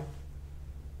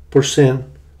 5%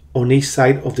 on each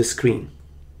side of the screen.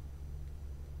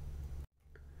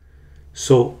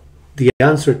 So the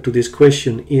answer to this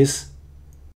question is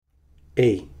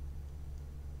A.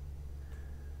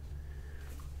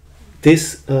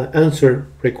 This answer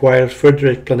requires further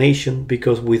explanation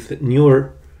because with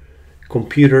newer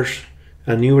computers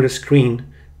and newer screen,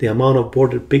 the amount of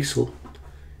border pixel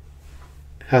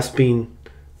has been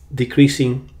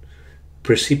decreasing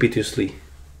precipitously.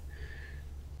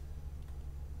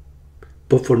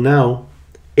 But for now,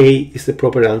 A is the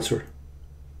proper answer.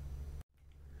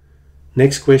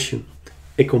 Next question.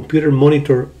 A computer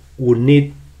monitor would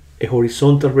need a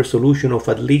horizontal resolution of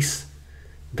at least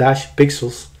dash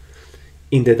pixels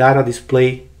in the data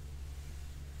display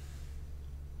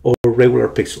or regular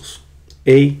pixels?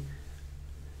 A,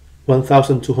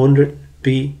 1200,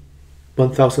 B,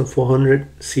 1400,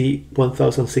 C,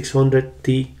 1600,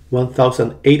 D,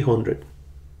 1800.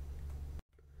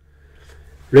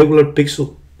 Regular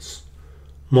pixels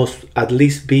must at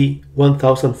least be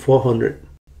 1400.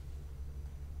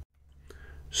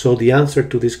 So the answer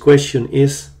to this question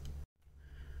is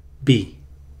B.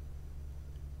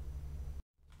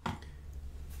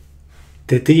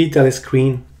 The digital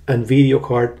screen and video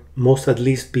card must at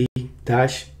least be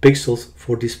dash pixels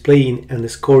for displaying and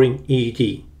scoring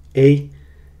EEG. A,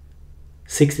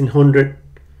 1600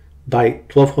 by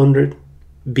 1200,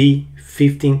 B,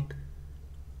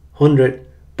 1500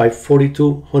 by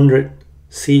 4200,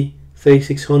 C,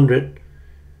 3600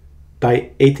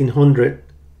 by 1800,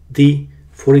 D,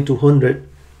 4200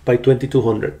 by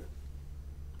 2200.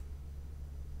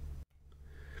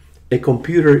 A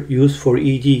computer used for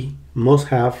EEG must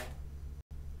have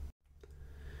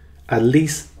at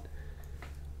least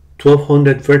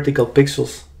 1200 vertical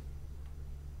pixels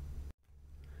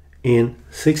and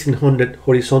 1600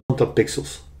 horizontal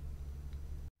pixels.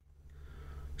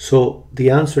 So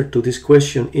the answer to this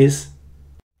question is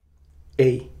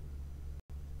A.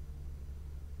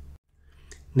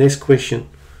 Next question.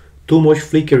 Too much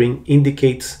flickering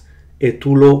indicates a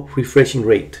too low refreshing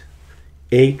rate.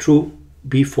 A, true,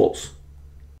 B, false.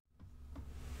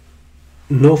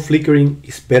 No flickering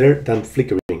is better than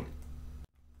flickering.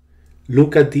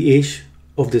 Look at the edge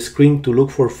of the screen to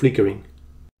look for flickering.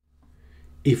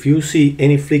 If you see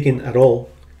any flickering at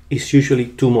all, it's usually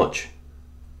too much.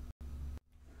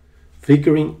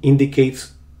 Flickering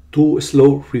indicates too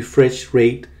slow refresh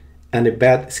rate and a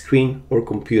bad screen or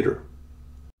computer.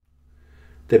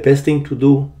 The best thing to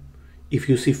do if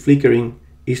you see flickering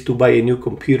is to buy a new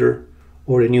computer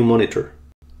or a new monitor.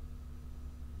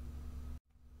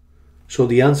 So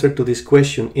the answer to this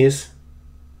question is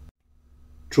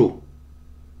true.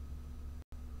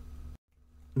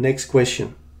 Next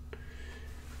question.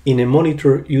 In a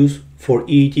monitor used for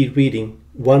EEG reading,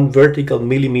 1 vertical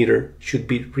millimeter should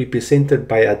be represented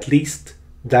by at least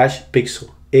dash pixel.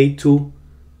 A2,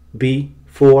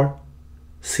 B4,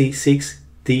 C6,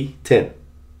 D10.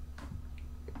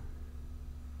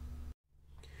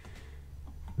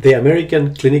 The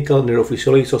American Clinical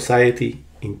Neurophysiology Society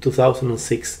in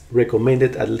 2006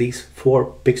 recommended at least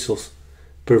 4 pixels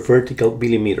per vertical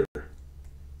millimeter.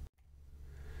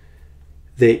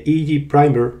 The EEG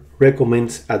primer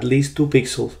recommends at least 2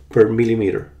 pixels per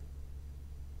millimeter.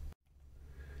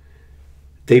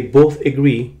 They both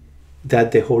agree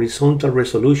that the horizontal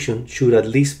resolution should at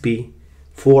least be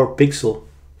 4 pixels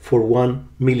for 1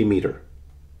 millimeter.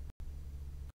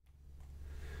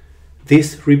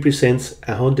 This represents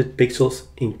 100 pixels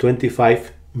in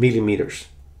 25 millimeters,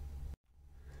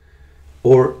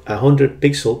 or 100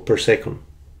 pixels per second.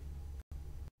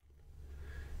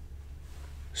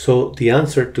 So the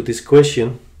answer to this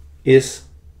question is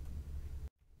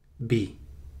B.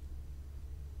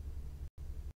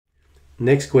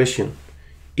 Next question.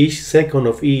 Each second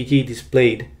of EEG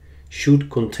displayed should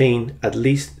contain at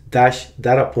least dash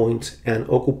data points and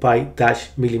occupy dash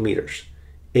millimeters.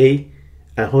 A,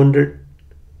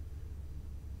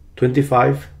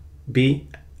 125, B,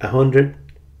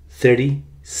 130,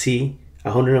 C,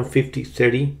 150,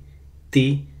 30,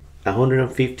 D,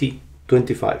 150,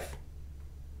 25.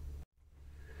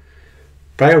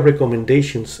 Prior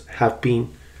recommendations have been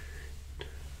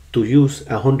to use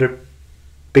 100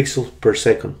 pixels per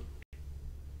second.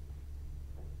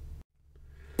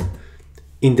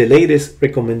 In the latest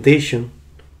recommendation,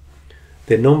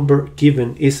 the number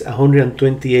given is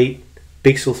 128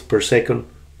 pixels per second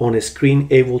on a screen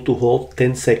able to hold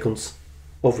 10 seconds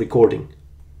of recording.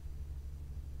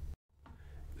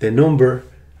 The number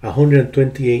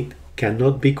 128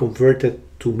 cannot be converted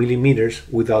to millimeters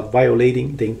without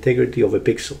violating the integrity of a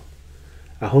pixel.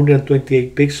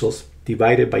 128 pixels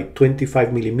divided by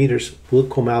 25 millimeters will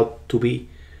come out to be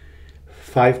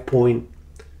 5.12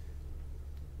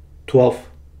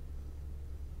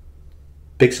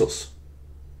 pixels.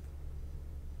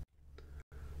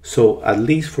 So at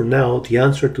least for now, the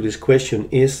answer to this question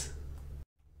is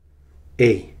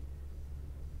A.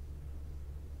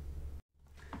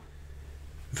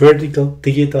 Vertical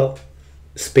digital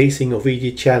spacing of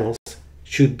EEG channels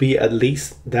should be at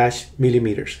least dash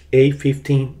millimeters.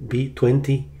 A15,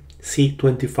 B20,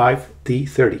 C25,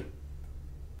 D30.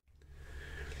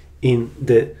 In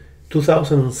the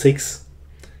 2006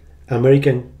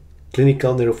 American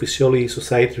Clinical Neurophysiology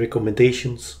Society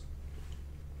recommendations,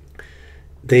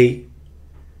 they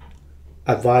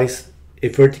advise a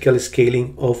vertical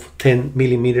scaling of 10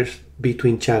 millimeters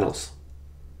between channels.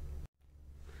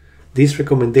 This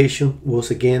recommendation was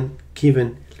again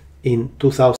given in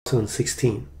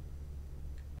 2016.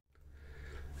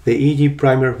 The EEG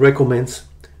primer recommends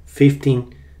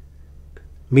 15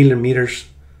 millimeters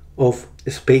of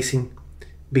spacing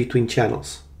between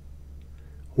channels.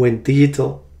 When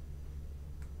digital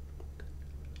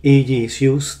EEG is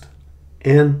used,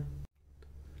 and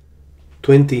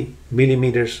 20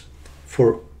 millimeters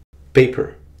for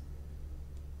paper.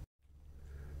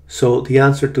 So the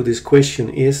answer to this question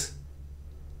is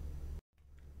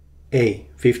A,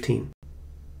 15.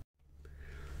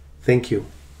 Thank you.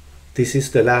 This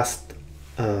is the last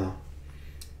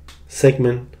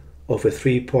segment of a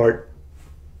three-part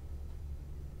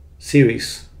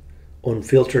series on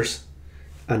filters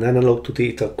and analog to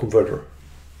digital converter.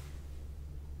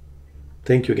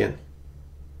 Thank you again.